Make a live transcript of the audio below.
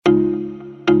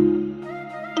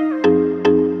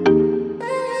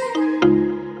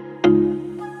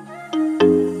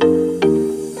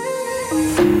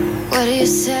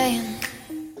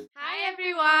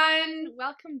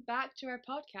to our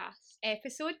podcast.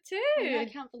 Episode 2. I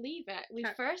can't believe it. We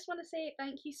first want to say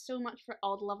thank you so much for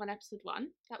all the love on episode 1.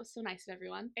 That was so nice of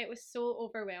everyone. It was so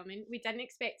overwhelming. We didn't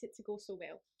expect it to go so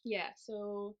well. Yeah,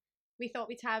 so we thought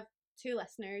we'd have 2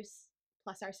 listeners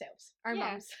plus ourselves, our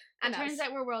mums. And turns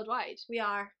out we're worldwide. We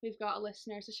are. We've got a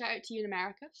listener, so shout out to you in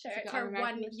America. Shout out to our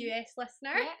one US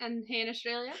listener. Yeah, and hey in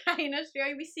Australia. Hi in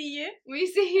Australia, we see you. We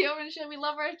see you over in Australia. We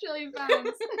love our Australian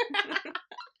fans.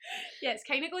 Yeah, it's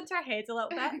kind of going to our heads a little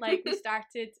bit. Like, we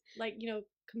started, like, you know,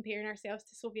 comparing ourselves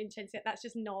to Sophie and Chinset. That's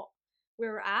just not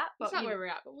where we're at. But it's not where we're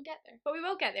at, but we'll get there. But we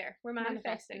will get there. We're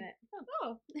manifesting it.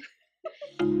 Oh.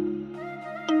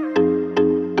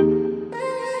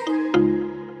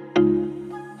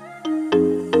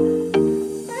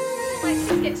 Let's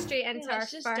just get straight into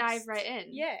Let's just dive right in.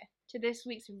 Yeah. To this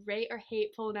week's rate or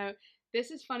hate poll. Now,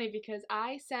 this is funny because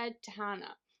I said to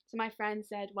Hannah, so my friend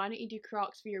said, why don't you do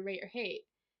Crocs for your rate or hate?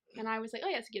 And I was like, oh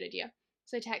yeah, that's a good idea.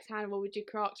 So I text Hannah, well, we do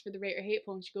Crocs for the rate or hate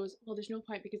poll, and she goes, well, there's no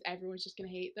point because everyone's just going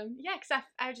to hate them. Yeah, because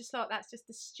I just thought that's just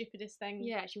the stupidest thing.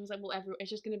 Yeah, she was like, well, it's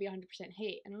just going to be 100%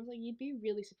 hate. And I was like, you'd be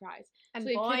really surprised. And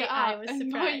so boy, I was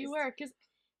surprised. Boy, you were, because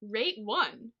rate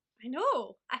won. I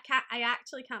know. I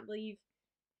actually can't believe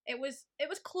it was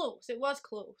close. It was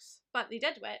close, but they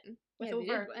did win with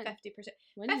over 50%,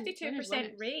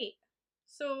 52% rate.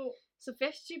 So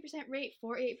 52% rate,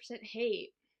 48%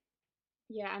 hate.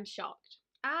 Yeah, I'm shocked.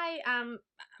 I'm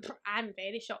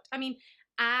very shocked. I mean,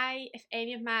 if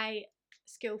any of my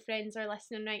school friends are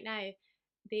listening right now,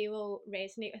 they will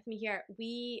resonate with me here.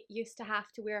 We used to have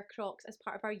to wear Crocs as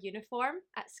part of our uniform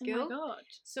at school. Oh my god.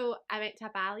 So I went to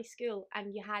a ballet school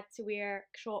and you had to wear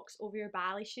Crocs over your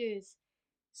ballet shoes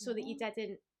so that you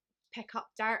didn't pick up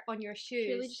dirt on your shoes.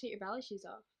 Surely just take your ballet shoes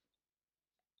off.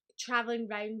 Travelling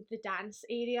round the dance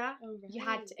area, you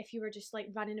had to, if you were just like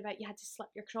running about, you had to slip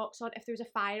your Crocs on. If there was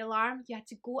a fire alarm, you had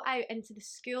to go out into the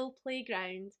school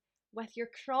playground with your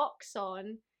Crocs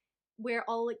on, where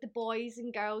all like the boys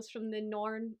and girls from the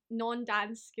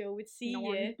non-dance school would see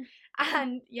you,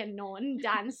 and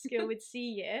non-dance school would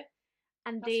see you,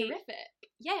 and that's horrific.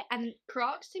 Yeah, and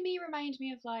Crocs to me remind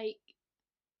me of like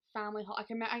family hall.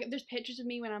 There's pictures of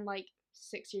me when I'm like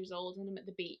 6 years old and I'm at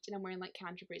the beach and I'm wearing like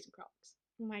Canterbury's and Crocs.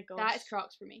 Oh my gosh. That is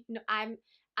Crocs for me. No,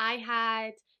 I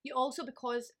had, you also,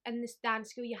 because in this dance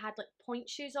school you had like point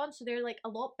shoes on, so they're like a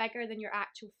lot bigger than your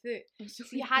actual foot. So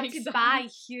you had to buy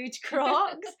huge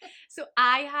Crocs. So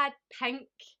I had pink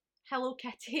Hello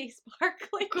Kitty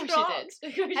sparkly Crocs.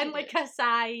 And like a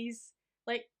size,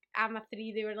 like I'm a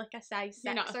 3, they were like a size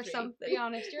 6 or something. Be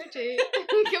honest, you're a 2.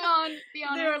 Come on, be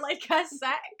honest. They were like a 6.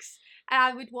 And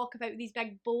I would walk about with these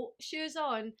big boat shoes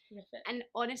on. Terrific. And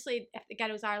honestly, if the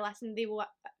girls are listening, they will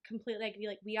completely agree.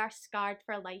 Like, we are scarred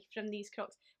for life from these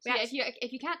Crocs. So yeah,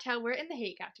 if you can't tell, we're in the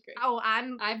hate category. Oh, I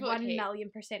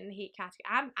 1,000,000% in the hate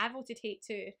category. I voted hate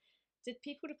too. Did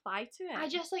people reply to it? I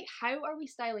just like, how are we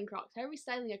styling Crocs? How are we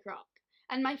styling a Croc?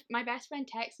 And my best friend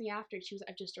texted me after, and she was like,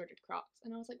 I've just ordered Crocs.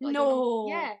 And I was like, well, no.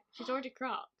 Yeah, she's ordered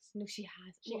Crocs. No, she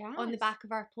has. She has. On the back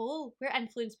of our poll. We're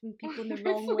influencing people in the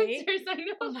wrong way. I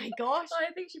know. Oh my gosh. Well,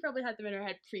 I think she probably had them in her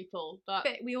head pre-poll. But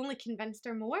we only convinced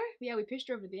her more. Yeah, we pushed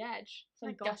her over the edge. So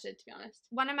I'm gutted, to be honest.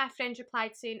 One of my friends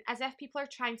replied saying, as if people are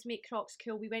trying to make Crocs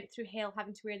cool, we went through hell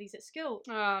having to wear these at school.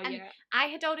 Oh, and yeah. I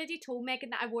had already told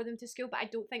Megan that I wore them to school, but I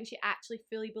don't think she actually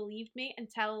fully believed me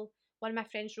until one of my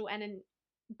friends wrote in and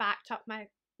backed up my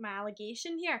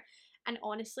allegation here. And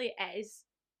honestly,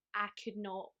 I could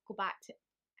not go back to it.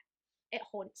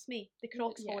 Haunts me. The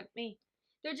Crocs haunt me.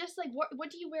 They're just like, what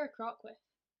do you wear a Croc with?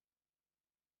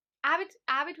 I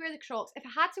would wear the Crocs. If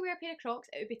I had to wear a pair of Crocs,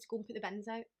 it would be to go and put the bins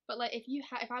out. But like,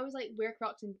 if I was like, wear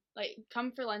Crocs and like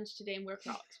come for lunch today and wear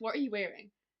Crocs, what are you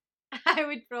wearing? I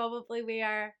would probably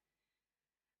wear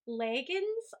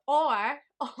leggings or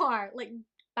like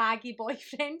baggy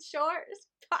boyfriend shorts.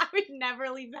 But I would never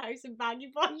leave the house in baggy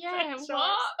boyfriend shorts.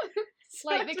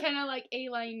 What? Like the kind of like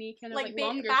A-line-y kind of like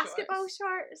longer basketball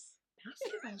shorts.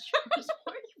 Basketball shorts?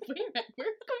 What are you wearing? We're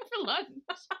going for lunch.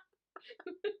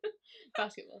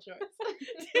 Basketball shorts.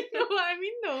 Do you know what I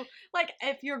mean though? Like,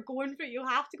 if you're going for it, you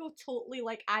have to go totally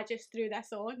like, I just threw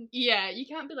this on. Yeah, you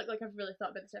can't be like I've really thought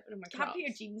about this episode. Oh my god. Can't put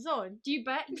your jeans on. Do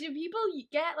people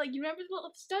get like, you remember the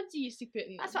little studs you used to put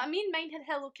in them? That's what I mean. Mine had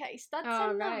Hello Kitty studs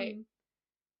in them.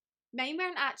 Mine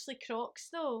weren't actually Crocs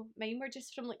though. Mine were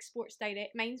just from like Sports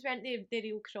Direct. Mine's weren't the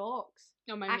real Crocs.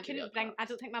 No, mine I couldn't bring. Crocs. I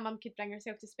don't think my mum could bring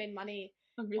herself to spend money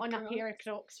on a pair of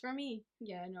Crocs for me.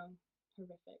 Yeah, no,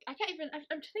 horrific. I can't even. I think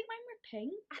mine were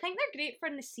pink. I think they're great for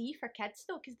in the sea for kids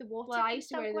though, because the water. Well, I used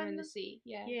to wear them in the sea.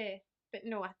 Yeah. Yeah, but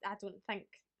no, I don't think.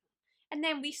 And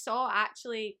then we saw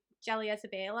actually Jilly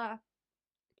Isabella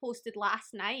posted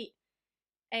last night,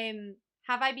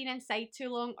 have I been inside too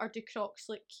long, or do Crocs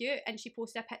look cute? And she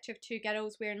posted a picture of 2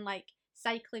 girls wearing like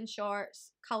cycling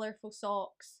shorts, colourful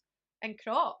socks, and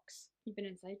Crocs. You've been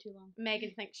inside too long.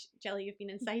 Megan thinks, Jilly, you've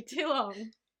been inside too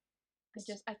long.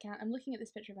 I can't. I'm looking at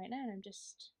this picture right now and I'm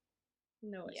just...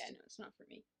 No, it's not for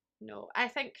me. No, I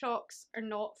think Crocs are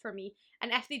not for me.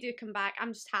 And if they do come back,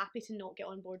 I'm just happy to not get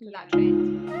on board with that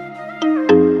trend.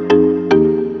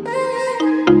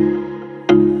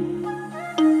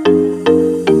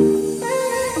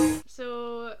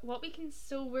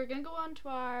 So we're gonna go on to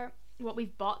our what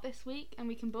we've bought this week, and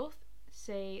we can both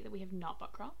say that we have not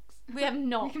bought Crocs. We have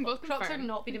not. We can both Crocs confirm. have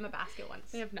not been in my basket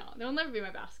once. They have not. They'll never be in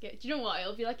my basket. Do you know what?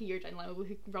 It'll be like a year down the line. We'll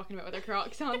be rocking about with our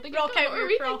Crocs on. Rock out with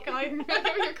your Croc out. Rock out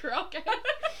with your Croc out.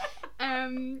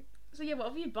 So yeah, what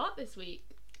have you bought this week?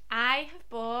 I have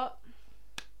bought...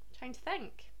 trying to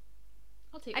think.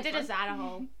 I'll take. I did a Zara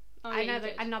haul. Oh, yeah,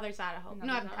 another Zara haul.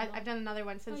 Another Zara haul. I've done another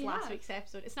one since last week's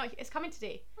episode. It's coming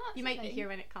today. Oh, you might exciting. be here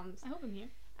when it comes. I hope I'm here.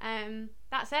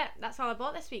 That's it. That's all I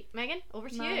bought this week. Megan, over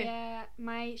to you.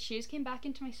 My shoes came back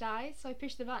into my size, so I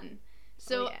pushed the button.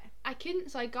 So I couldn't.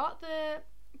 So I got the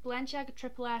Balenciaga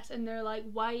Triple S, and they're like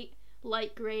white,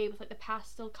 light grey with like the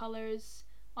pastel colours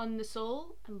on the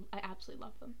sole, and I absolutely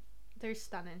love them. They're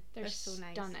stunning. They're so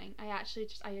nice. Stunning.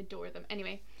 I adore them.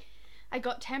 Anyway, I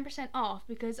got 10% off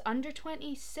because under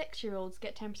 26-year-olds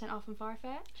get 10% off on Farfetch.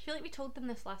 I feel like we told them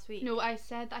this last week. No, I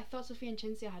thought Sophie and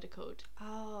Chinzia had a code.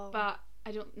 Oh. But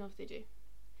I don't know if they do.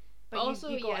 But also,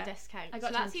 you got a discount. I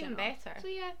got so that's even better. So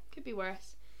yeah, could be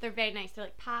worse. They're very nice. They're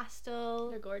like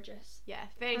pastel. They're gorgeous. Yeah,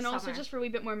 very And summer. also, just for a wee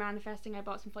bit more manifesting, I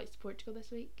bought some flights to Portugal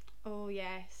this week. Oh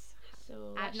yes.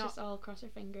 So let's just all cross our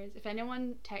fingers. If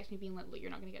anyone texts me being like, "Look, you're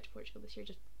not going to get to Portugal this year,"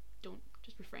 just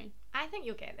refrain. I think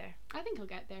you'll get there. I think I'll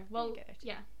get there. Well, get there too.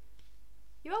 Yeah.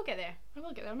 You will get there. I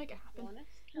will get there. I'll make it happen.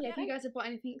 Honest. Yeah, if you guys have bought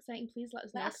anything exciting, please let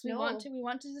us know. Let us know. We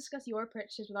want to discuss your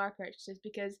purchases with our purchases,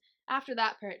 because after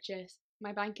that purchase,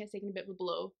 my bank account's taking a bit of a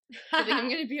blow. So I think I'm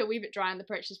going to be a wee bit dry on the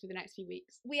purchase for the next few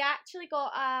weeks. We actually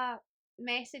got a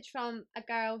message from a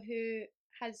girl who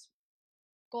has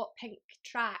got pink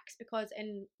tracks, because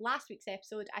in last week's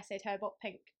episode I said how I bought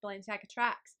pink Balenciaga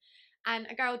tracks, and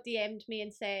a girl DM'd me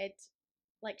and said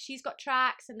like she's got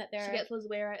tracks and that she gets loads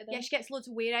of wear out of them. Yeah, she gets loads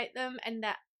of wear out of them, and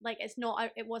that like it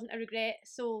wasn't a regret.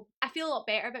 So I feel a lot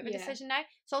better about my decision now.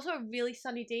 It's also a really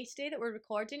sunny day today that we're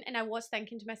recording, and I was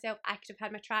thinking to myself I could have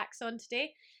had my tracks on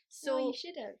today. So you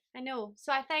should have. I know.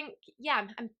 So I think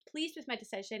I'm pleased with my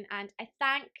decision, and I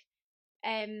thank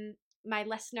my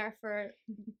listener for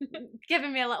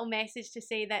giving me a little message to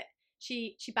say that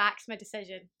she backs my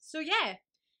decision. So yeah,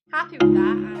 happy with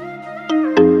that.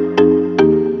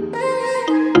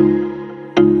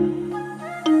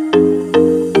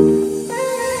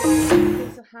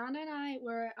 So Hannah and I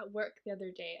were at work the other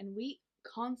day, and we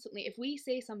constantly, if we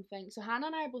say something, so Hannah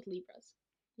and I are both Libras.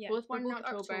 Yeah, both born in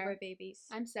October babies.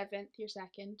 I'm 7th, you're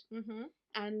 2nd. Mm-hmm.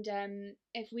 And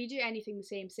if we do anything the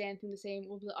same, say anything the same,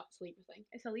 we'll be like, oh, it's a Libra thing.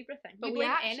 It's a Libra thing. But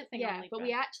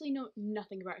we actually know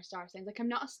nothing about our star signs. Like, I'm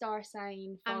not a star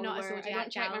sign follower. I'm not a zodiac I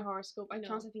don't check gal. my horoscope. I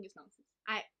constantly think it's nonsense.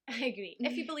 I agree.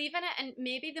 If you believe in it, and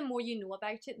maybe the more you know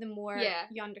about it, the more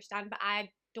you understand. But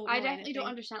I don't know definitely don't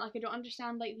understand. Like, I don't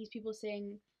understand, like, these people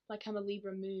saying, like, I'm a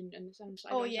Libra moon, and I'm just,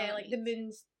 like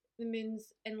the moon's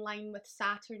in line with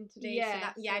Saturn today.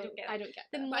 Yeah, so I don't get it. I don't get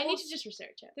that. But I need to just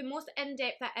research it. The most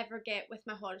in-depth I ever get with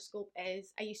my horoscope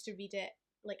is I used to read it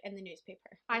like in the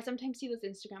newspaper. I sometimes see those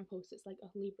Instagram posts. It's like,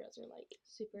 oh, Libras are like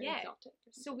super exotic.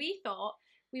 So we thought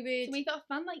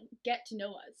fun, like, get to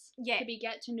know us. Yeah. Maybe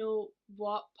get to know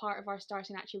what part of our star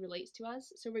sign actually relates to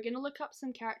us. So we're gonna look up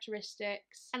some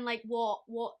characteristics and like what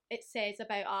it says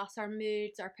about us, our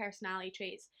moods, our personality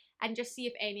traits, and just see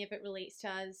if any of it relates to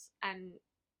us, and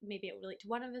maybe it'll relate to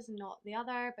one of us and not the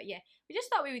other. But yeah, we just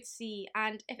thought we would see,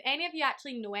 and if any of you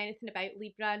actually know anything about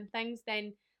Libra and things,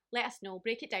 then let us know.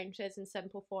 Break it down to us in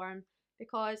simple form,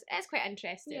 because it's quite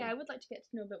interesting. Yeah, I would like to get to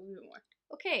know a bit more.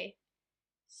 Okay,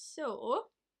 so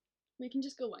we can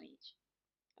just go one each.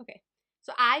 Okay,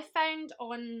 so I found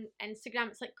on Instagram,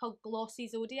 it's like called Glossy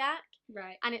Zodiac,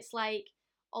 right? And it's like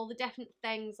all the different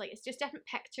things, like it's just different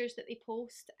pictures that they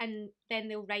post, and then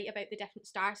they'll write about the different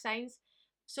star signs.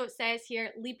 So it says here,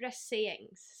 Libra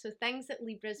sayings. So things that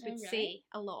Libras would say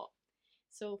a lot.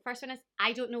 So first one is,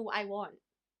 I don't know what I want.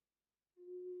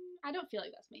 I don't feel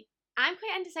like that's me. I'm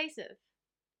quite indecisive.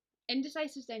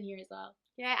 Indecisive's down here as well.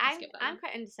 Yeah, I'm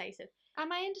quite indecisive.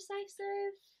 Am I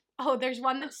indecisive? Oh, there's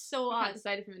one that's so I can't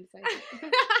decide if I'm indecisive.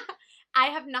 I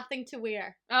have nothing to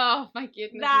wear. Oh my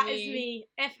goodness. That is me.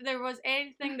 If there was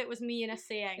anything that was me in a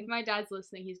saying. If my dad's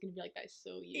listening, he's gonna be like, "That's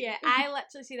so you." Yeah, I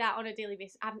literally see that on a daily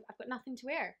basis. I've got nothing to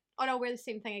wear. Or I'll wear the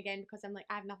same thing again because I'm like,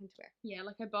 I have nothing to wear. Yeah,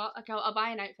 like I'll buy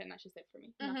an outfit and that's just it for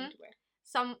me. Nothing to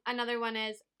wear. Another one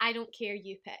is, I don't care,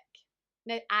 you pick.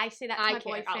 Now, I say that to my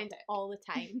boyfriend all the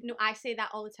time. No, I say that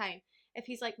all the time. If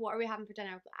he's like, what are we having for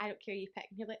dinner? I don't care, you pick.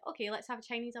 And he'll be like, okay, let's have a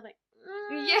Chinese. I'm like,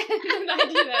 yeah, I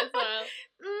do that as well.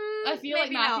 I feel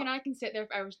like Matthew not. and I can sit there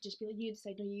for hours just be like, you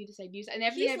decide, no, you decide, you decide.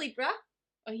 And he's Libra.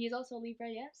 Oh, he's also a Libra,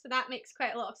 yeah. So that makes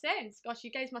quite a lot of sense. Gosh, you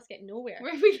guys must get nowhere.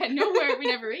 We get nowhere, we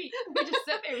never eat. We just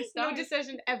sit there with stuff. No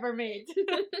decision ever made.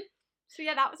 So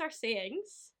yeah, that was our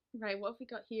sayings. Right, what have we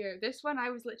got here? This one I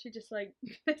was literally just like,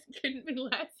 this couldn't be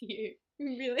less you.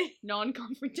 Really?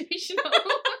 Non-confrontational.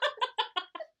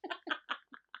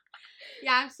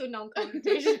 Yeah, I'm so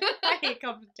non-confrontational. I hate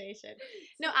confrontation.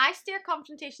 No, I stare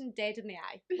confrontation dead in the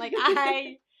eye. Like,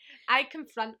 I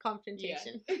confront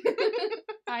confrontation. Yeah.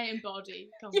 I embody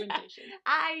confrontation. Yeah,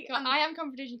 I am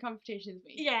confrontation. Confrontation is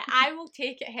me. Yeah, I will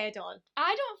take it head on.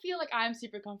 I don't feel like I'm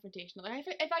super confrontational. Like,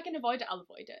 if I can avoid it, I'll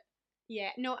avoid it.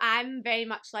 Yeah, no, I'm very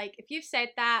much like, if you've said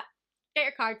that, get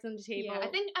your cards on the table. Yeah, I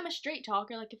think I'm a straight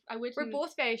talker. Like, if I would, we're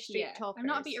both very straight talkers. I'm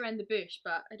not a beat around the bush,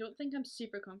 but I don't think I'm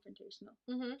super confrontational.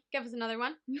 Give us another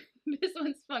one. This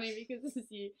one's funny because this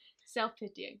is you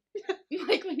self-pitying.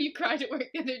 Like when you cried at work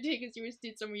the other day because you were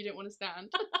stood somewhere you didn't want to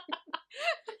stand.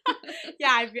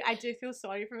 Yeah, I do feel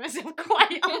sorry for myself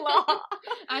quite a lot.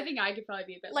 I think I could probably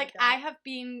be a bit like that. I have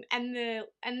been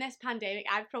in this pandemic,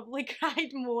 I've probably cried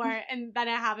more than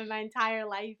I have in my entire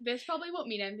life. This probably won't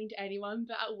mean anything to anyone,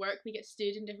 but at work we get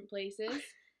stood in different places,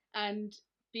 and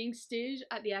being stood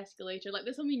at the escalator, like,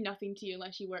 this will mean nothing to you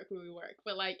unless you work where we work,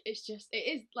 but like, it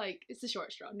is like, it's a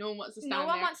short straw. No one wants to stand there. No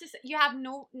one wants to. You have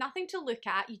nothing to look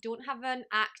at. You don't have an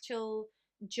actual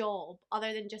job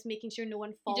other than just making sure no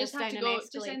one falls down an escalator.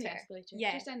 Just down the escalator.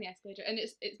 Yeah. Just down the escalator, and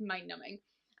it's mind numbing.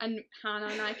 And Hannah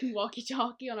and I can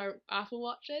walkie-talkie on our Apple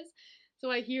Watches,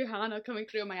 so I hear Hannah coming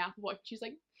through on my Apple Watch. She's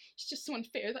like, "It's just so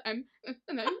unfair that I'm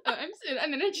and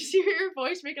then I just hear her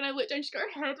voice break, and I look down. She's got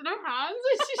her head in her hands,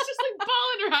 and she's just like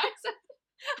bawling her eyes out.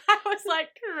 I was like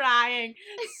crying,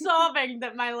 sobbing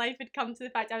that my life had come to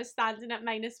the fact I was standing at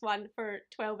 -1 for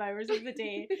 12 hours of the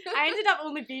day. I ended up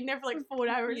only being there for like 4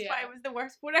 hours, but it was the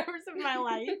worst 4 hours of my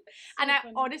life. So and I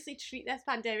honestly treat this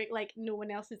pandemic like no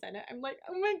one else is in it. I'm like,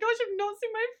 oh my gosh, I've not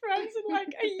seen my friends in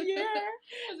like a year.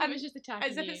 As if it's just attacking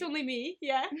As if it's only me,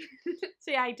 yeah. So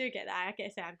yeah, I do get that. I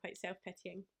guess I'm quite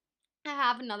self-pitying. I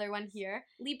have another one here.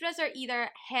 Libras are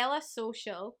either hella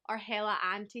social or hella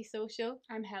anti-social.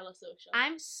 I'm hella social.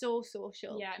 I'm so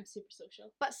social. Yeah, I'm super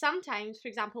social. But sometimes, for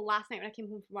example, last night when I came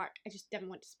home from work, I just didn't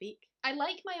want to speak. I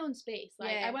like my own space.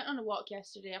 Like, I went on a walk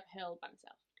yesterday uphill by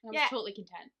myself. And I was totally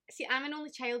content. See, I'm an only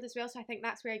child as well, so I think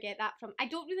that's where I get that from. I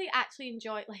don't really actually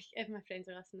enjoy, like, if my friends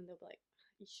are listening, they'll be like,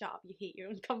 shut up, you hate your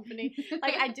own company.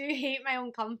 Like, I do hate my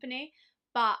own company,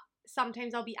 but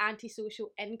sometimes I'll be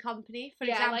antisocial in company. For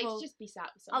example, I like to just be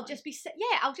sat with someone.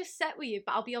 I'll just sit with you,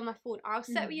 but I'll be on my phone, or I'll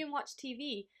sit with you and watch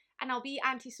TV, and I'll be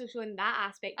antisocial in that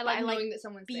aspect. I like knowing that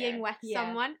someone's being there. with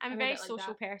someone. I'm a very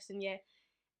social person. Yeah.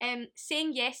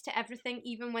 Saying yes to everything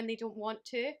even when they don't want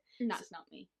to. That's not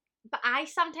me. But I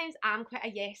sometimes am quite a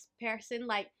yes person.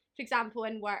 Like, for example,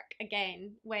 in work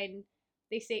again, when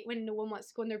no one wants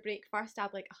to go on their break first, I'll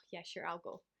be like, oh yeah, sure, I'll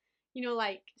go. You know,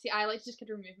 like. See, I like to just kind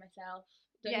of remove myself.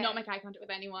 Not make eye contact with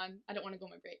anyone. I don't want to go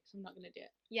on my break, so I'm not going to do it.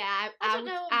 Yeah, I don't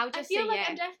know. I'll just I feel say like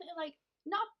I'm definitely like,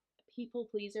 not a people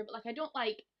pleaser, but like, I don't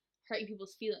like hurting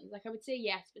people's feelings. Like, I would say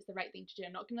yes if it's the right thing to do.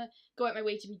 I'm not going to go out my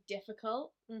way to be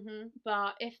difficult.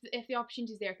 But if the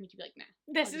opportunity is there for me to be like, nah.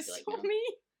 This is so me.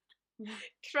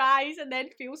 Cries and then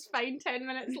feels fine 10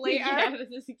 minutes later. Yeah, this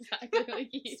is exactly like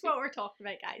you. That's what we're talking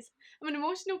about, guys. I'm an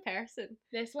emotional person.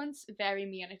 This one's very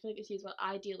me, and I feel like it's you as well.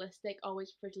 Idealistic,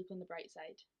 always prefer to look on the bright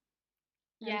side.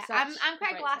 Yeah, I'm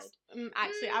quite glass.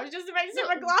 Actually, I was just about to say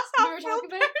my glass half full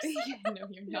person. Yeah, no,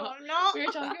 you're not. No, I'm not. We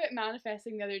were talking about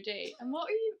manifesting the other day, and what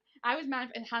were you? I was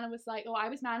and Hannah was like, "Oh, I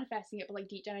was manifesting it, but like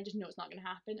deep down, I just know it's not going to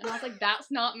happen." And I was like, "That's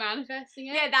not manifesting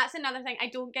it." Yeah, that's another thing. I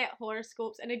don't get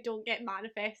horoscopes, and I don't get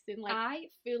manifesting. Like, I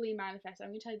fully manifest. I'm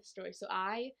going to tell you the story. So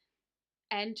I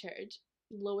entered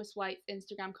Lois White's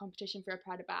Instagram competition for a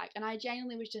Prada bag, and I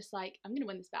genuinely was just like, "I'm going to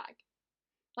win this bag."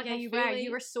 Like, yeah,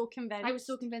 you were so convinced. I was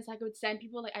so convinced. Like, I would send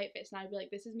people like outfits, and I'd be like,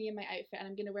 "This is me in my outfit, and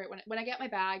I'm gonna wear it when I get my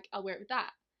bag. I'll wear it with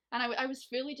that." And I was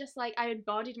fully just like, I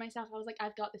embodied myself. I was like,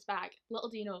 "I've got this bag." Little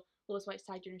do you know, Lois White's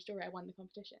tagged in her story, I won the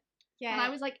competition. Yeah. And I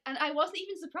was like, and I wasn't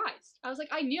even surprised. I was like,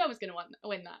 I knew I was gonna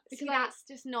win that. Because that's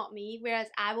just not me. Whereas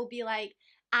I will be like,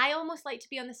 I almost like to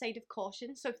be on the side of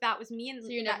caution. So if that was me, and so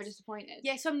you're never disappointed.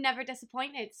 Yeah, so I'm never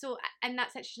disappointed. So in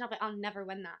that situation, I'm like, I'll never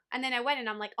win that. And then I win, and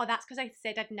I'm like, oh, that's because I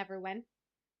said I'd never win.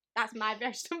 That's my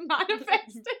version of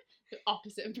manifesting. The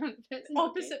opposite of manifesting.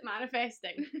 Opposite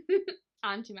manifesting.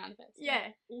 Anti-manifesting. Yeah.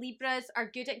 Libras are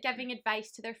good at giving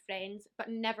advice to their friends, but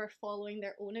never following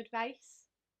their own advice.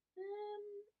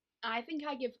 I think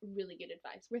I give really good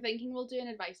advice. We're thinking we'll do an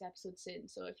advice episode soon,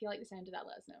 so if you like the sound of that,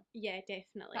 let us know. Yeah,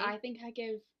 definitely. But I think I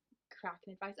give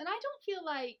cracking advice, and I don't feel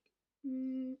like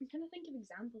I'm trying to think of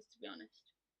examples, to be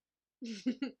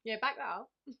honest. Yeah, back that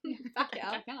up. Back it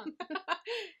up. I can.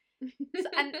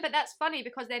 But that's funny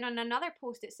because then on another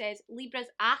post it says Libras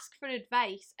ask for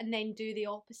advice and then do the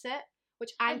opposite, which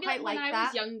I'm quite like that. When I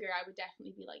was younger, I would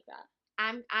definitely be like that.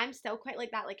 I'm still quite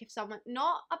like that. Like if someone,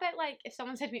 not about like if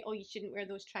someone said to me, oh, you shouldn't wear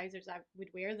those trousers, I would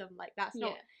wear them. Like that's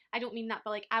not. I don't mean that,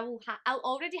 but like I'll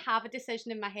already have a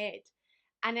decision in my head,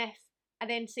 and if I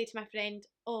then say to my friend,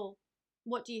 oh,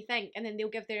 what do you think, and then they'll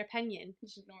give their opinion,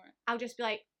 just ignore it. I'll just be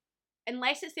like,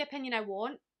 unless it's the opinion I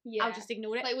want. Yeah. I'll just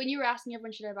ignore it. Like when you were asking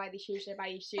everyone, should I buy these shoes? Should I buy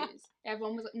these shoes?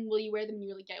 Everyone was like, will you wear them? And you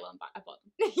were like, yeah, well, I bought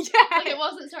them. Yeah. Like it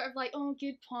wasn't sort of like, oh,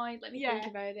 good point. Let me think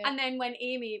about it. And then when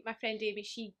Amy, my friend Amy,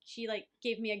 she like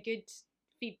gave me a good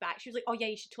feedback. She was like, oh yeah,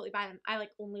 you should totally buy them. I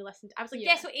like only listened. I was like,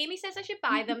 yeah, so Amy says I should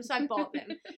buy them, so I bought them.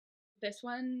 This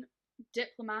one,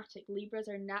 diplomatic. Libras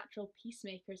are natural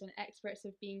peacemakers and experts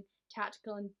of being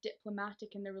tactical and diplomatic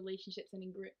in their relationships and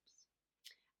in groups.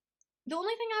 The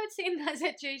only thing I would say in that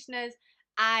situation is,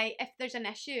 if there's an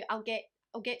issue, I'll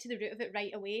get to the root of it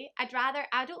right away. I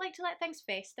don't like to let things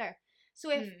fester.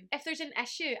 So if there's an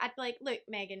issue, I'd be like, look,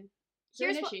 Megan,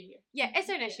 here's an issue here. Yeah, is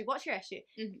there an issue? What's your issue?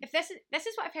 Mm-hmm. If this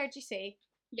is what I've heard you say.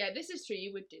 Yeah, this is true.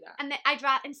 You would do that. And then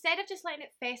instead of just letting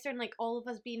it fester and like all of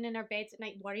us being in our beds at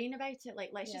night worrying about it,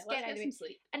 like let's just get some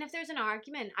sleep. And if there's an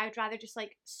argument, I would rather just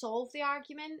like solve the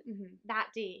argument that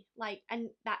day, like, and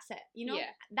that's it. You know,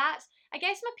 that's, I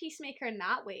guess, I'm a peacemaker in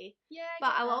that way. Yeah,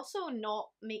 but I'll also not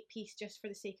make peace just for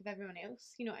the sake of everyone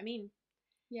else. You know what I mean?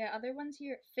 Yeah. Other ones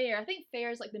here, fair. I think fair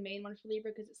is like the main one for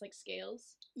Libra because it's like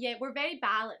scales. Yeah, we're very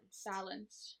balanced.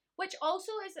 Which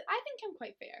also is, I think I'm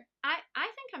quite fair. I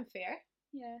think I'm fair.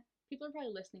 Yeah. People are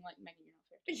probably listening like, Megan, you're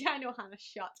not fair. Yeah, I know, Hannah,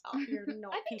 shut up. You're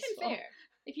not I think peaceful. I'm fair.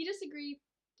 If you disagree.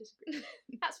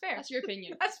 That's fair. That's your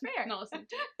opinion. That's fair. Not listening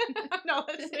to it. Not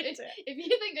listening to it. If you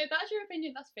think that that's your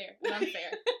opinion, that's fair. And I'm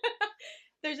fair.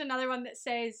 There's another one that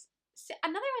says,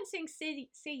 saying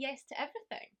say yes to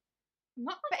everything.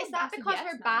 Not like but is that because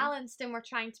we're balanced and we're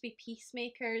trying to be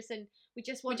peacemakers and we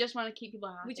just want to keep people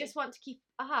happy? We just want to keep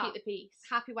the peace.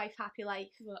 Happy wife, happy life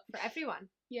for everyone.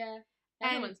 Yeah.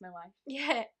 Everyone's my wife.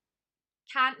 Yeah.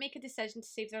 Can't make a decision to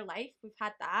save their life. We've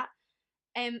had that.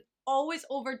 Always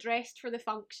overdressed for the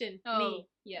function. Oh, me.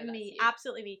 Yeah, me.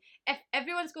 Absolutely me. If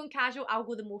everyone's going casual, I'll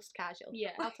go the most casual.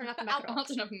 Yeah. I'll turn up in my Crocs. I'll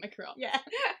turn up in my Crocs. Yeah.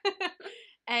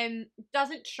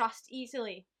 Doesn't trust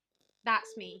easily.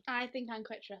 That's me. I think I'm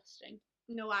quite trusting.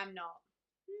 No, I'm not.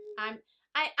 I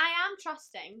am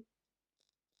trusting,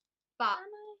 but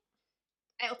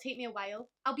it'll take me a while.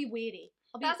 I'll be wary.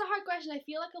 That's a hard question. I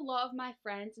feel like a lot of my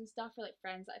friends and stuff are like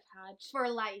friends that I've had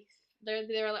for life.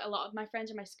 They're like a lot of my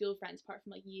friends are my school friends, apart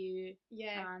from like you,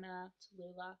 yeah, Anna,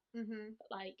 Tallulah. But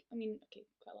like, I mean, okay,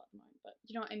 quite a lot of mine, but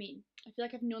you know what I mean. I feel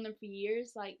like I've known them for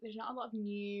years. Like, there's not a lot of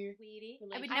new.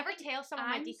 I would never tell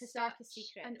someone my deepest, darkest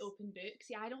secrets. An open book.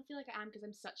 See, I don't feel like I am because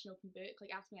I'm such an open book.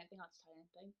 Like, ask me anything, I'll just tell you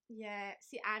anything. Yeah.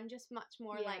 See, I'm just much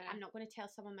more like I'm not going to tell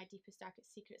someone my deepest, darkest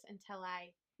secrets until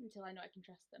I know I can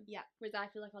trust them. Yeah. Whereas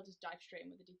I feel like I'll just dive straight in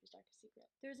with the deepest, darkest secret.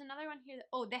 There's another one here that,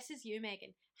 this is you,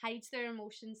 Megan. Hides their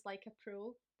emotions like a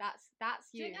pro. That's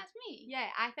you. So that's me.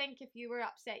 Yeah, I think if you were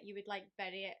upset, you would like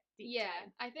bury it deep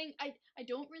down. I think I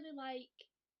don't really like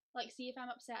see if I'm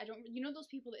upset. I don't. You know those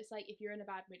people that it's like if you're in a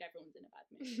bad mood, everyone's in a bad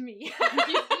mood. Me.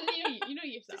 you know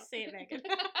yourself. Just say it, Megan.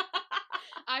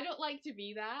 I don't like to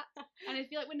be that, and I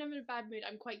feel like when I'm in a bad mood,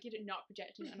 I'm quite good at not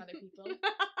projecting it on other people.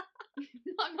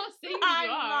 I'm not saying that you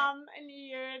are. Mum and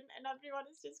you and everyone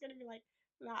is just gonna be like,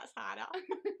 that's Hannah.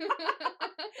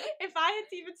 If I had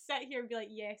to even sit here and be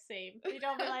like, yeah, same, they'd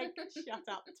all be like, shut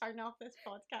up, turn off this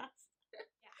podcast.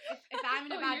 Yeah, if I'm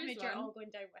in a bad mood, you're all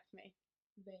going down with me.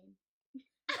 Vain.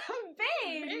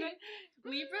 Vain?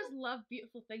 Libras love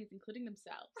beautiful things, including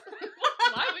themselves.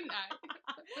 Why wouldn't I?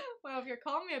 Well, if you're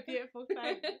calling me a beautiful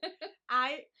thing,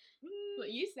 Well,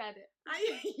 you said it. I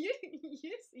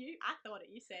thought it.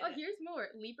 You said it. Oh, here's more.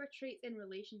 Libra traits in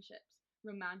relationships.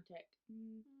 Romantic.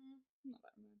 Not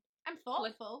that romantic. I'm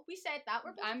thoughtful. We said that.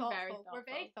 We're both thoughtful. Very thoughtful. We're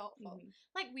very thoughtful.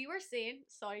 Like we were saying,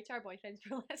 sorry to our boyfriends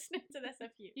for listening to this.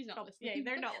 If you, he's not listening. Yeah,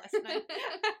 they're not listening.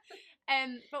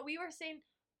 But we were saying,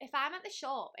 if I'm at the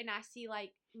shop and I see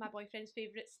like my boyfriend's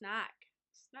favourite snack,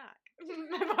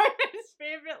 my boyfriend's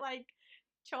favourite like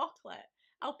chocolate,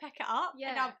 I'll pick it up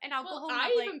and I'll go home. I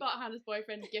and even bought Hannah's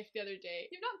boyfriend a gift the other day.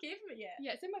 You've not gave him it yet?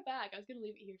 Yeah, it's in my bag. I was gonna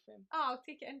leave it here for him. Oh, I'll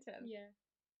take it into him. Yeah.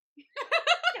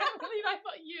 I can't believe I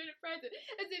bought you a present.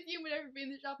 As if you would ever be in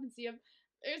the shop and see him.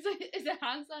 It's a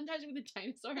hand sanitizer with a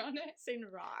dinosaur on it. Saying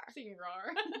rar. Saying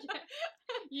rar. Yeah.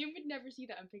 You would never see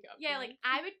that and pick it up. Yeah, like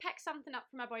I would pick something up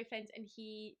for my boyfriend and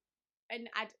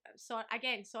sorry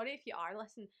if you are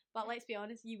listening, but let's be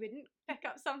honest, you wouldn't pick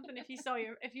up something if you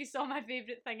saw my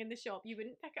favourite thing in the shop. You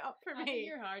wouldn't pick it up for me. I think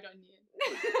you're hard on you.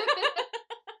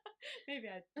 Maybe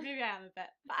I am a bit,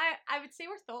 but I would say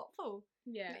we're thoughtful.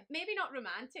 Yeah. Maybe not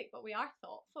romantic, but we are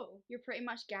thoughtful. You're pretty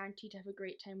much guaranteed to have a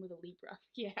great time with a Libra.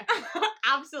 Yeah,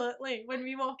 absolutely. When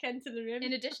we walk into the room.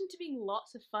 In addition to being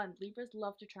lots of fun, Libras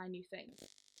love to try new things.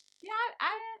 Yeah,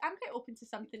 I'm quite open to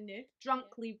something new.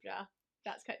 Drunk Libra.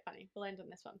 That's quite funny. We'll end on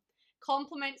this one.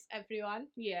 Compliments everyone.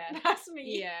 Yeah. That's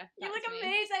me. Yeah. You look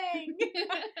amazing.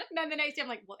 And then the next day I'm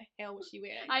like, what the hell was she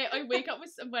wearing? I wake up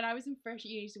with, when I was in first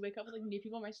year, I used to wake up with like new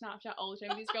people on my Snapchat all the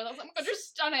time. These girls, I was like, oh my god, you're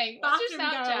stunning. What's your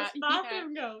Snapchat?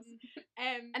 Bathroom girls.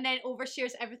 And then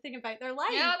overshares everything about their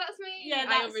life. Yeah, that's me. Yeah,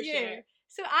 that's you.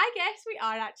 So I guess we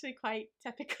are actually quite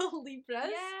typical Libras.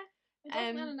 Yeah. It's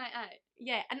definitely on a night out.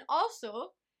 Yeah, and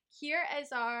also, here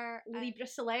is our Libra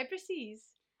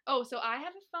celebrities. Oh, so I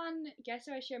have a fun guess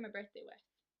who I share my birthday with.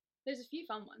 There's a few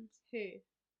fun ones. Who?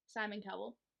 Simon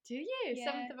Cowell. Do you?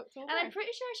 Yeah. 7th of October. And I'm pretty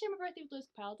sure I share my birthday with Lewis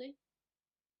Capaldi.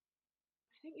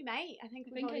 I think you might. I think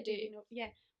I do. Yeah.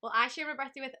 Well, I share my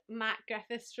birthday with Matt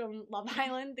Griffiths from Love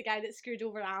Island, the guy that screwed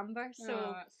over Amber.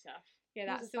 So that's tough. Yeah,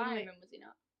 that's the only one, was he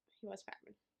not? He was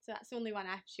fireman. So that's the only one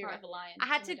I share. Part of a lion. I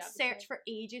had to search for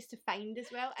ages to find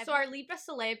as well. So our Libra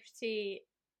celebrity,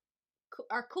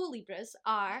 our co-Libras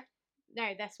are,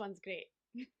 now this one's great,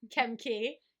 Kim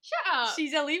K. Shut up.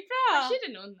 She's a Libra. I should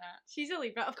have known that. She's a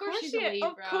Libra. Of course she's a Libra.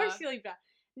 Of course she's a Libra.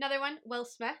 Another one, Will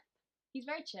Smith. He's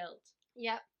very chilled.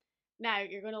 Yep. Now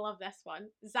you're gonna love this one.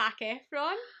 Zac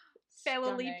Efron,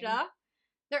 fellow Libra.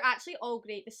 They're actually all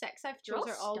great. The 6 I've chose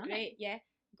are all great. Yeah.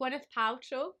 Gwyneth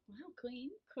Paltrow. Wow,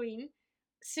 Queen.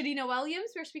 Serena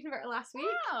Williams. We were speaking about her last week.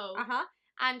 Wow.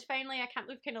 And finally, I can't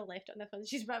believe we kind of left on this one.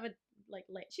 She's a bit of a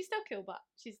she's still cool, but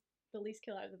she's the least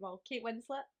cool out of them all. Kate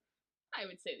Winslet. I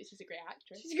would say that she's a great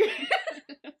actress. She's great.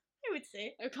 I would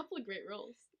say. A couple of great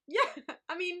roles. Yeah.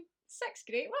 I mean, 6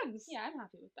 great ones. Yeah, I'm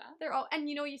happy with that. They're all, and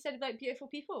you know, you said about beautiful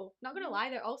people. Not gonna lie,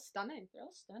 they're all stunning. They're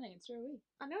all stunning, and so are we.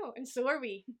 I know, and so are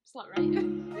we. Slut right.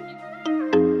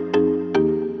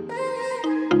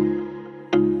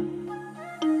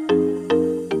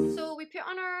 So we put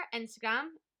on our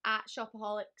Instagram at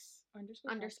shopaholics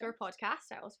 _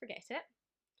 podcast. I always forget it.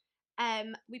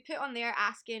 We put on there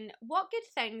asking what good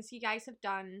things you guys have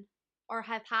done or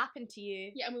have happened to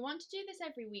you. Yeah, and we want to do this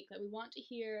every week. Like, we want to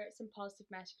hear some positive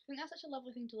messages. I think that's such a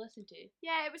lovely thing to listen to.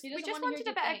 Yeah, it was. We just wanted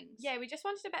a bit of, we just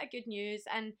wanted a bit of good news,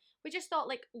 and we just thought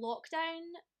like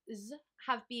lockdowns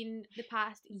have been the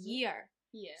past year.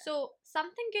 Yeah. So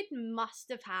something good must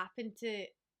have happened to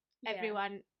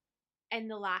everyone in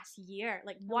the last year.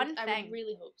 Like one thing. I would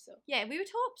really hope so. Yeah, we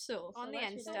would hope so on the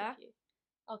Insta.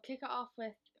 I'll kick it off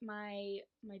with my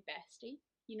bestie.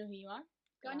 You know who you are.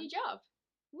 Got a new job.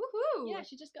 Woohoo! Yeah,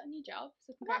 she just got a new job.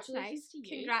 So congratulations to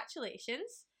you.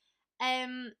 Congratulations.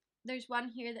 There's one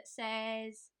here that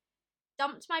says,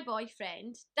 dumped my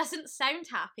boyfriend. Doesn't sound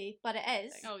happy, but it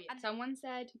is. Oh yeah. Someone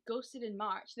said ghosted in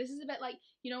March. This is a bit like,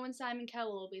 you know when Simon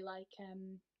Cowell will be like,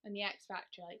 in the X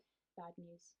Factor, like, bad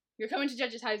news. You're coming to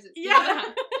judges' houses. Yeah. You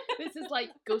know this is like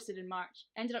ghosted in March.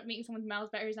 Ended up meeting someone miles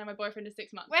better who's now my boyfriend is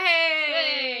 6 months.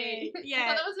 Way! Yeah. I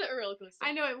thought that was a bit of a roller coaster.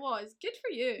 I know it was. Good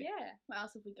for you. Yeah. What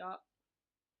else have we got?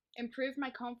 Improved my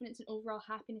confidence and overall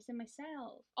happiness in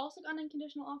myself. Also got an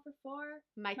unconditional offer for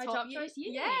my top choice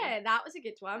uni. Yeah, that was a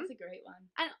good one. That's a great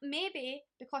one. And maybe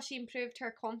because she improved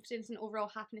her confidence and overall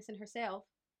happiness in herself,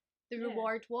 the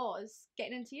reward was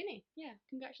getting into uni. Yeah,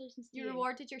 congratulations to you. You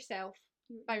rewarded yourself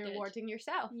by rewarding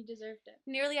yourself. You deserved it.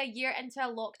 Nearly a year into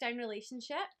a lockdown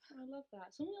relationship. Oh, I love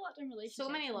that. So many lockdown relationships. So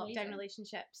many lockdown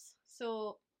relationships.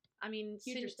 So, I mean,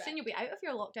 soon you'll be out of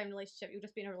your lockdown relationship. You'll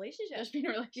just be in a relationship.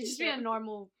 You'll just be in a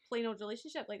normal, plain old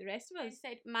relationship like the rest of us. I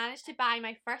said, managed to buy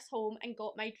my first home and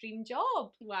got my dream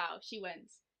job. Wow, she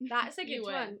wins. That's a good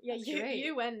one. Yeah,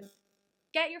 you win.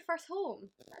 Get your first home.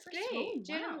 That's great.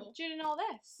 During all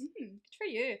this. Good for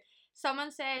you.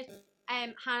 Someone said,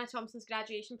 Hannah Thompson's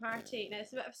graduation party. Now,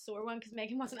 it's a bit of a sore one because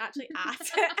Megan wasn't actually at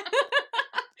it.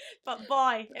 But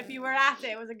boy, if you were at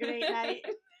it, it was a great night.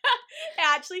 It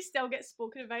actually still gets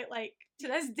spoken about, like, to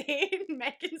this day.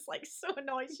 Megan's like so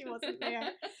annoyed she wasn't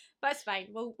there. But it's fine.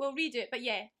 We'll redo it. But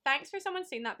yeah, thanks for someone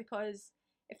saying that, because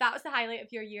if that was the highlight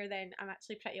of your year, then I'm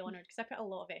actually pretty honoured, because I put a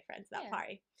lot of effort into that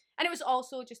party. And it was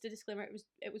also, just a disclaimer,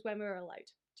 it was when we were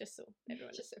allowed. Just so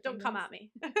everyone just don't come at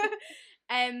me.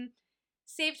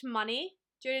 Saved money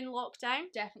during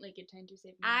lockdown. Definitely a good time to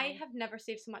save money. I have never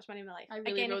saved so much money in my life. I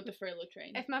really rode the furlough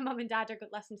train. If my mum and dad are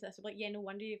listening to this, I'm like, yeah, no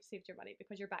wonder you've saved your money,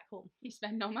 because you're back home. You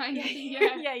spend no money.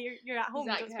 Yeah, you're at home.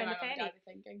 Exactly, you don't spend a penny.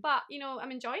 Thinking. But you know,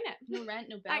 I'm enjoying it. No rent,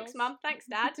 no bills. Thanks, mum. Thanks,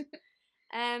 dad.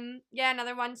 Yeah,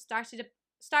 another one. Started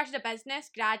a business,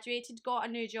 graduated, got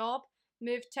a new job,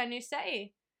 moved to a new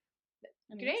city.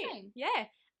 Amazing. Great. Yeah,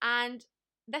 and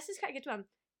this is quite a good one.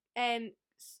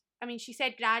 I mean, she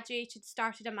said graduated,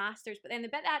 started a master's, but then the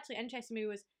bit that actually interested me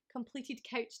was completed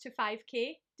couch to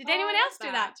 5K. Did anyone else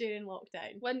do that during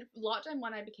lockdown? When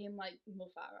I became like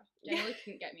Mo Farah. Generally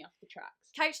couldn't get me off the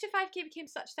tracks. Couch to 5K became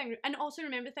such a thing. And also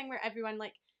remember the thing where everyone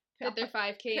like put their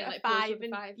 5K and like 5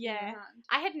 and 5 yeah.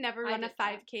 I had never run a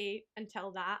 5K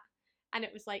until that. And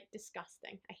it was like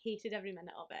disgusting. I hated every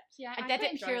minute of it. Yeah, I did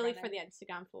it purely for the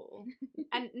Instagram photo.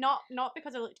 And not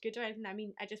because I looked good or anything. I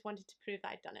mean, I just wanted to prove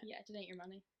that I'd done it. Yeah, donate your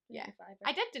money. Yeah,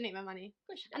 I did donate my money. Of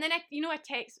course you did. And then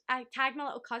I tagged my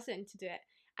little cousin to do it.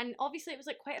 And obviously it was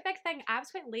like quite a big thing. I was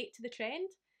quite late to the trend.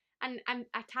 And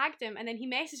I tagged him, and then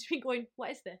he messaged me going,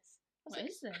 "What is this?" What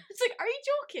is this? It's like, are you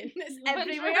joking? It's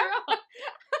everywhere. I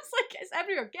was like, it's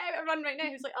everywhere. Get out and run right now.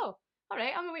 He was like, oh, all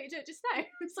right, I'm going to wait to do it just now.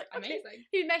 It's like, okay. Amazing.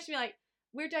 He messaged me like,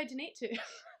 where do I donate to?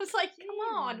 I was like,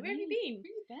 come on, where have you been? Where have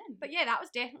you been? But yeah, that was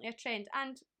definitely a trend.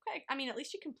 And I mean, at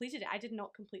least you completed it. I did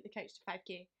not complete the couch to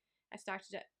 5K. I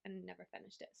started it and never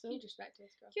finished it. So huge respect to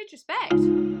this girl. Huge respect.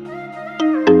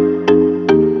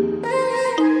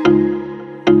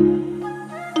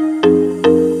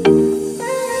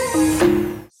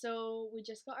 So we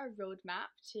just got our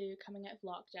roadmap to coming out of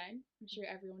lockdown. I'm sure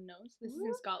everyone knows. This is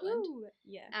in Scotland.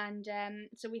 Yeah. And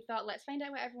so we thought, let's find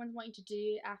out what everyone's wanting to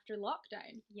do after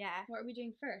lockdown. Yeah. What are we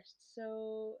doing first?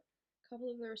 So a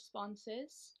couple of the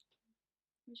responses.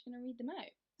 I'm just going to read them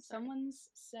out. Someone's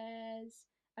says,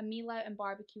 a meal out and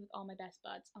barbecue with all my best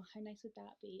buds. Oh, how nice would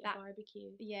that be? A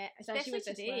barbecue. Yeah, especially with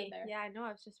today. This weather. Yeah, I know.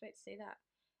 I was just about to say that.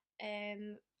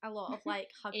 A lot of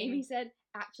like hugging. Amy said,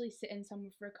 actually sit in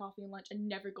somewhere for a coffee and lunch and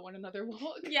never go on another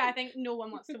walk. Yeah, I think no one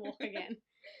wants to walk again.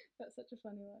 That's such a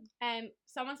funny one.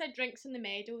 Someone said drinks in the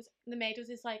Meadows. The Meadows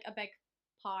is like a big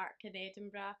park in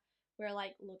Edinburgh where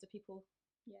like loads of people.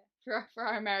 Yeah, for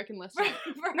our American listeners.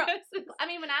 I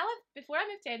mean, before I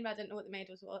moved to Edinburgh, I didn't know what the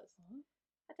Meadows was.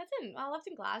 I didn't. I lived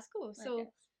in Glasgow,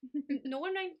 so no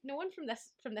one from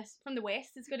the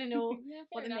west is going to know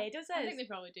what the Meadows is. I think they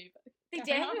probably do, but they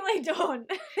definitely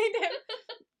don't.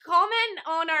 Comment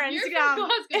on our Instagram. You're from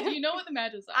Glasgow. Do you know what the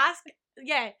Meadows are?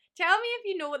 Tell me if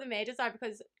you know what the Meadows are,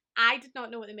 because I did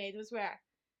not know what the Meadows were.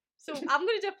 So I'm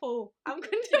going to do a poll. I'm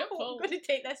going to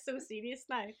take this so serious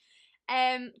now.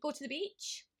 Go to the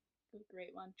beach.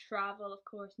 Great one. Travel, of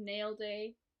course. Nail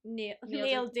day.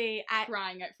 Nail day.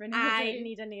 Crying out for a nail day. I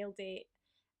need a nail day.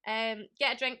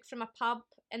 Get a drink from a pub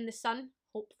in the sun,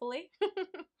 hopefully.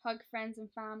 Hug friends and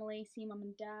family. See mum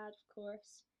and dad, of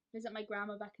course. Visit my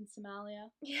grandma back in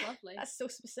Somalia. Yeah, lovely. That's so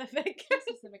specific. That's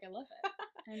specific. I love it.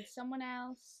 And someone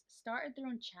else started their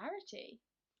own charity.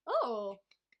 Oh.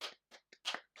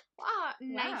 What a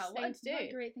nice thing to do. What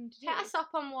a great thing to do. Hit us up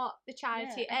on what the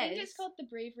charity is. I think it's called the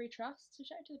Bravery Trust. So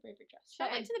shout out to the Bravery Trust. Shout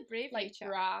out to the Bravery Trust. Like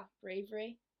bra,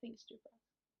 bravery. I think it's true bra.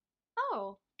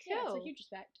 Oh, cool. Yeah, so huge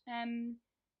respect.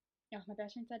 My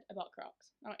best friend said about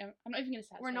Crocs. I'm not even going to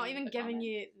say We're not even giving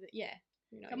you...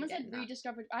 Someone said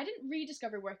rediscovered... I didn't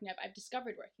rediscover working out, but I've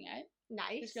discovered working out.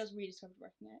 Nice. This girl's rediscovered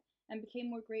working out. And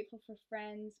became more grateful for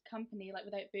friends, company, like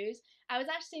without booze. I was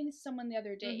actually saying this to someone the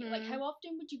other day. Like, how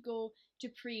often would you go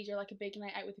to Prees or like a big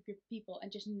night out with a group of people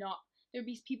and just not... There would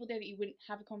be people there that you wouldn't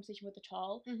have a conversation with at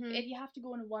all. But if you have to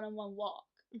go on a one-on-one walk,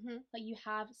 like you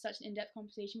have such an in-depth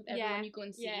conversation with everyone you go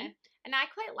and see. Yeah. And I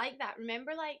quite like that.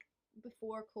 Remember, like,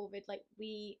 before COVID, like,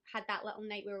 we had that little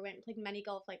night where we went and played mini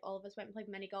golf. Like, all of us went and played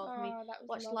mini golf and we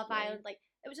watched Love Island. Like,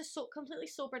 it was a completely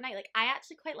sober night. Like, I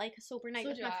actually quite like a sober night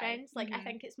with my friends. Like, I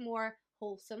think it's more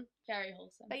wholesome. Very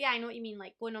wholesome. But yeah, I know what you mean.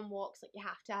 Like, going on walks, like, you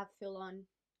have to have full-on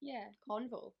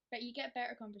convo. But you get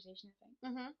better conversation, I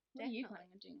think. What are you planning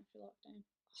on doing after lockdown?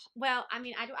 Well, I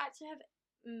mean, I don't actually have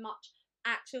much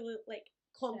actual, like,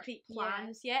 concrete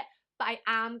plans yet, but I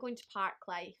am going to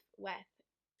Parklife with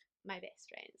my best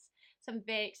friends. So I'm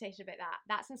very excited about that.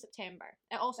 That's in September.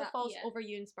 It also falls over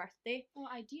Ewan's birthday. Oh,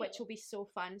 ideal. Which will be so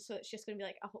fun. So it's just going to be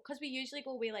like, because we usually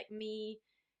go away, like me,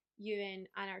 Ewan,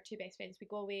 and our two best friends, we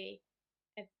go away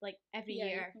every Yeah,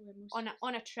 year you're away most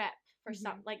on years. a trip for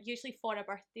some, Mhm. like usually for a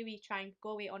birthday. We try and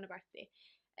go away on a birthday,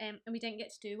 and we didn't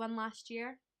get to do one last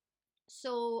year.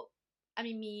 So I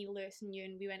mean, me, Lewis, and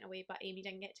Ewan, we went away, but Amy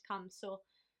didn't get to come. So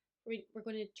we're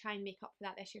going to try and make up for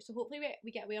that this year. So hopefully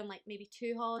we get away on like maybe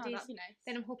 2 Oh, holidays. that'd be nice.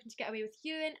 Then I'm hoping to get away with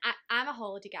Ewan. I'm a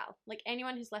holiday gal. Like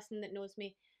anyone who's listening that knows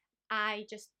me, I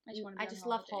just wanna be on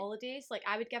love holiday. holidays. Like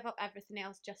I would give up everything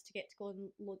else just to get to go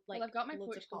and load like Well, I've got my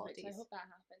loads of Portugal book, holidays. so I hope that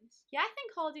happens. Yeah, I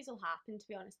think holidays will happen, to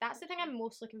be honest. That's the thing I'm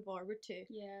most looking forward to.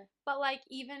 Yeah. But like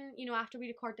even, after we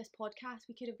record this podcast,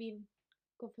 we could have been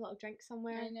going for a little drink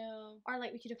somewhere. I know. Or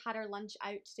like we could have had our lunch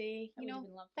out today, That would have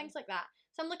been lovely. things like that.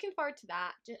 So I'm looking forward to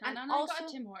that. And also, I got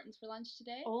a Tim Hortons for lunch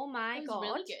today. oh my It was god,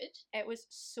 really good. it was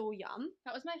so yum.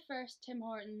 That was my first Tim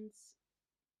Hortons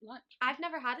lunch. I've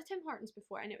never had a Tim Hortons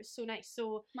before, and it was so nice.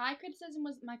 So My criticism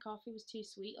was my coffee was too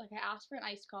sweet. Like I asked for an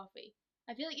iced coffee.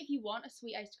 I feel like if you want a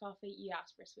sweet iced coffee, you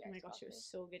ask for a sweet oh my iced gosh, coffee. it was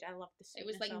so good. I loved the It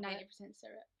sweetness was like of 90%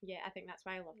 syrup. Yeah, I think that's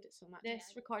why I loved it so much. Yeah.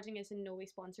 This recording is in no way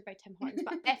sponsored by Tim Hortons,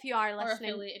 but if you are Or listening,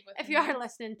 affiliated with if them. you are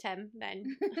listening, Tim,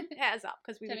 then hit us up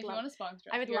because we Tim, would if you love. want to sponsor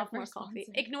us, I would you're love our more first coffee.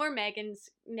 sponsor. Ignore Megan's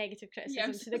negative Yeah,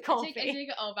 criticism to the I coffee. take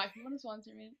it all back. If you want to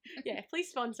sponsor me. Yeah, please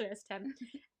sponsor us, Tim.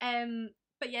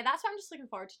 But yeah, that's what I'm just looking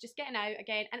forward to, just getting out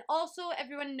again. And also,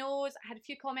 everyone knows, I had a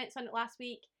few comments on it last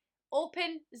week.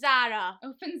 Open Zara.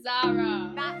 Open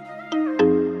Zara.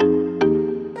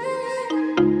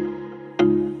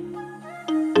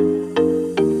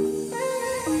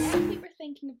 I think we're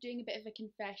thinking of doing a bit of a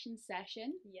confession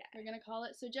session. Yeah. We're gonna call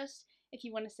it. So just if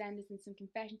you want to send us in some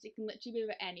confessions, it can literally be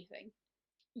about anything.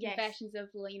 Yes. Confessions of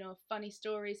funny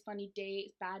stories, funny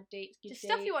dates, bad dates, good Just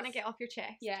stuff you want to dates. get off your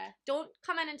chest. Yeah. Don't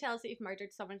come in and tell us that you've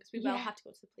murdered someone because we will Yeah. have to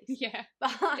go to the police. Yeah.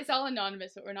 But It's all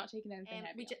anonymous, but we're not taking anything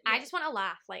heavy. I just want to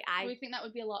laugh. Like We think that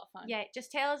would be a lot of fun. yeah, just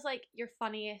tell us like your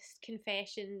funniest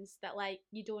confessions that like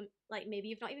you don't like. Maybe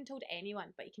you've not even told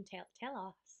anyone, but you can tell us.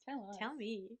 Tell us. Tell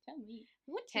me. Tell me. I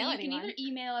won't So tell you anyone. can either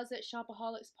email us at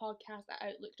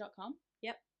shopaholics.podcast@outlook.com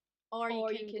or you or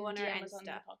can go on our DM us on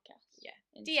the Insta. podcast. Yeah.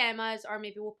 Insta. DM us, or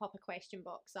maybe we'll pop a question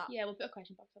box up. Yeah, we'll put a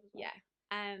question box up as well. Yeah.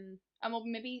 And we'll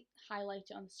maybe highlight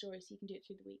it on the story so you can do it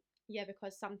through the week. Yeah,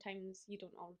 because sometimes you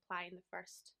don't all reply in the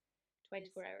first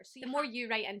 24 hours. So you the more you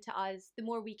write into us, the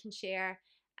more we can share,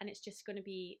 and it's just going to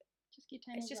be Just good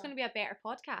time. it's just going to be a better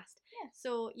podcast. Yeah.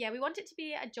 So yeah, we want it to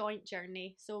be a joint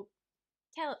journey. So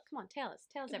tell us Come on,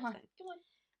 everything. come on.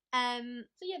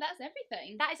 So yeah, that's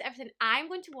everything. that is everything. I'm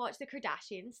going to watch the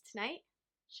Kardashians tonight.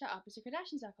 Shut up. Is the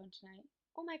Kardashians back on tonight?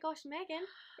 Oh my gosh, Megan!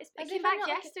 It As came if I'm back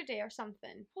not yesterday or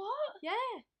something. What? Yeah,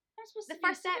 I'm supposed the to be a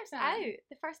first super step's fan. out.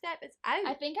 The first step is out.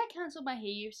 I think I cancelled my Hey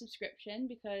You subscription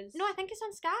because No, I think it's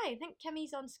on Sky. I think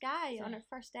Kimmy's on Sky on her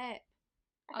first step.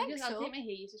 I'll think so. take my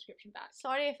Hey You subscription back.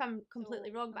 Sorry if I'm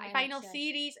completely wrong, but I'm final obsessed.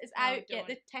 series is Oh, out. Get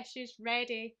the don't. tissues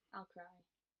ready. I'll cry.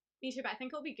 Me too, but I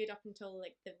think it'll be good up until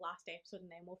like the last episode, and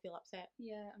then we'll feel upset.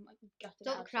 Yeah, I'm like gutted.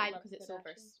 Don't I cry absolutely love because it's the over.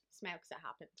 Kardashians. Smile because it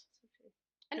happened. So true.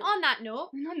 And on that note,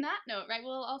 And on that note, right,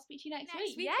 well, I'll speak to you next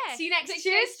week. Yeah. See you next See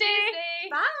you next Tuesday. Tuesday.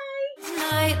 Bye.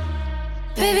 Tonight,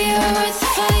 baby, you're worth the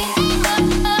fight.